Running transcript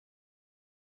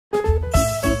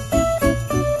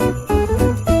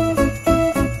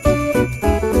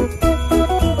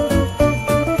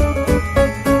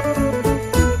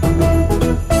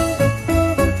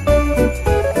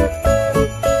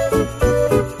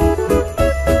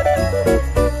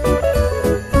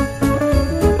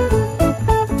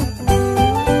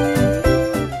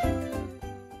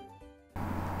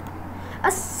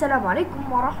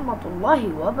عليكم ورحمة الله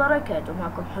وبركاته.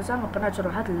 معكم حسام من قناة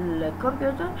شروحات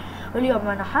الكمبيوتر، واليوم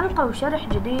معنا حلقة وشرح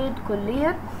جديد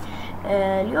كليا.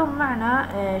 اليوم معنا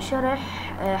شرح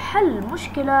حل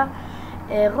مشكلة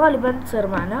غالبا تصير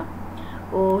معنا،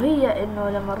 وهي انه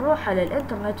لما نروح على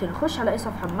الانترنت نخش على اي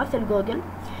صفحة مثل جوجل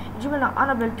يجيب لنا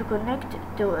unable to connect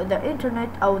to the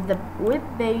internet او the web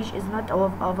page is not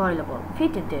available. في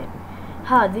تنتين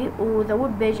هذه و the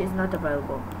web page is not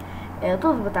available،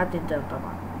 تضبط على التنتين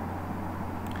طبعا.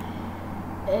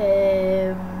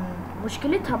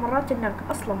 مشكلتها مرات انك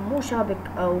اصلا مو شابك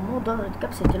او مو ضاغط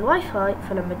كبسة الواي فاي،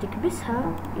 فلما تكبسها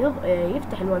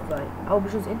يفتح الواي فاي، او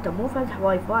بجوز انت مو فاتح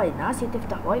واي فاي ناسي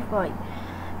تفتح واي فاي.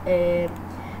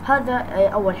 هذا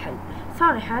اول حل.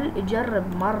 ثاني حل تجرب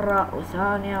مرة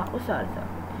وثانية وثالثة،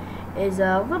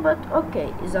 اذا ضبط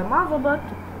اوكي، اذا ما ضبط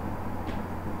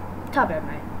تابع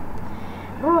معي.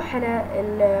 روح على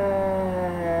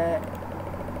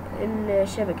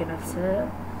الشبكة نفسها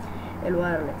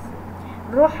الوايرلس،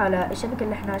 نروح على الشبكة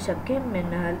اللي احنا شابكين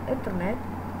منها الانترنت،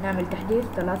 نعمل تحديث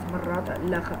 3 مرات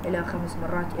الى 5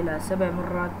 مرات الى 7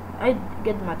 مرات، عد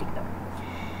قد ما تقدر.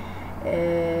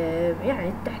 يعني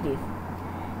التحديث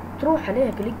تروح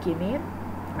عليها كليك يمين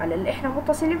على اللي احنا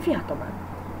متصلين فيها طبعا،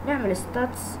 نعمل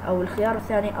ستاتس او الخيار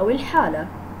الثاني او الحالة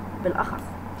بالاخص،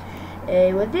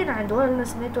 يودينا عند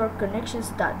وايرلس نتورك كونكشن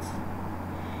ستاتس،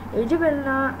 يجيب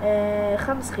لنا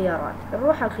 5 خيارات.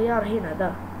 نروح على الخيار هنا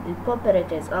ذا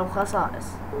البروبرتيز او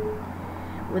خصائص،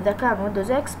 واذا كان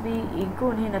ويندوز اكس بي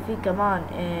يكون هنا في كمان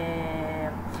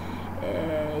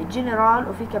جنرال،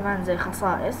 وفي كمان زي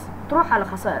خصائص. تروح على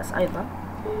خصائص ايضا،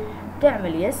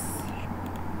 تعمل يس،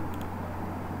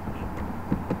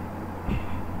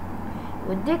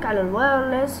 وديك على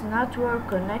الوايرلس نتورك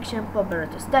كونكشن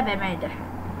بروبرتيز. تابع معي دحين.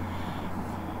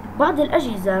 بعض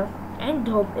الأجهزة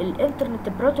عندهم الانترنت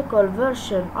بروتوكول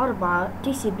فيرجن 4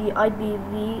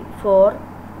 TCP/IP/4،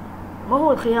 ما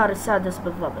هو الخيار السادس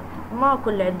بالضبط، ما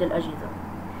كل عند الأجهزة.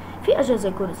 في أجهزة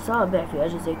يكون السابع، في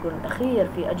أجهزة يكون الأخير،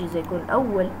 في أجهزة يكون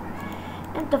الأول.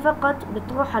 أنت فقط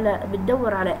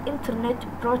بتدور على انترنت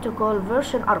بروتوكول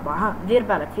فيرجن 4. ها دير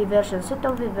بالك، في فيرجن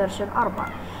 6 وفي فيرجن 4.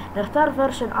 نختار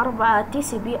فيرجن 4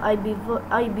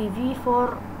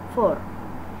 TCP/IP/4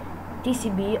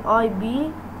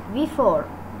 TCP/IP/4.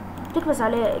 تكبس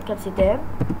عليه كبستين،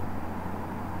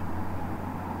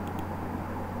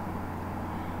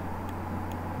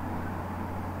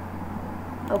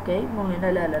 اوكي مو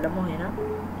هنا، لا مو هنا،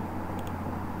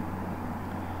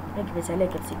 نكبس عليه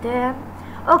كبستين.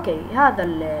 اوكي هذا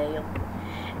اللي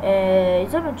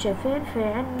زي ما انتم شايفين في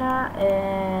عنا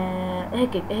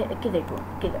هيك كذا، يكون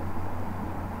كذا.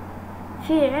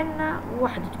 في عنا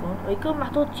واحد يكون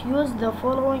محطوط use the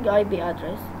following IP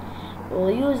address و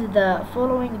use the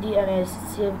following DNS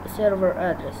server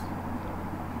address.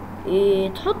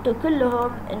 تحطوا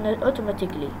كلهم ان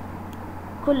automatically،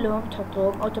 كلهم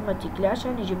تحطوهم automatically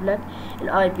عشان يجيب لك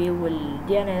الاي بي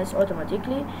والدي ان اس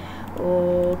automatically،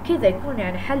 وكذا يكون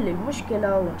يعني حل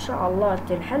المشكلة، وان شاء الله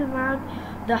تنحل معك.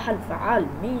 ده حل فعال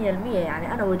 100%.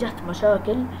 يعني انا واجهت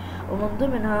مشاكل، ومن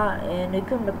ضمنها انه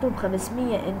يكون مكتوب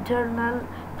 500 internal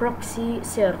proxy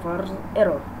server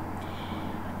error.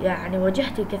 يعني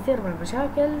واجهت الكثير من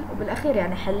المشاكل، وبالاخير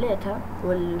يعني حليتها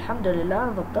والحمد لله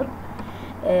ضبطت.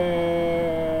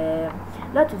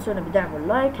 لا تنسونا بدعم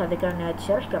اللايك. هذا كان نهاية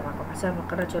الشرح. كان معكم حسام من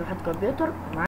قناة شروحات كمبيوتر.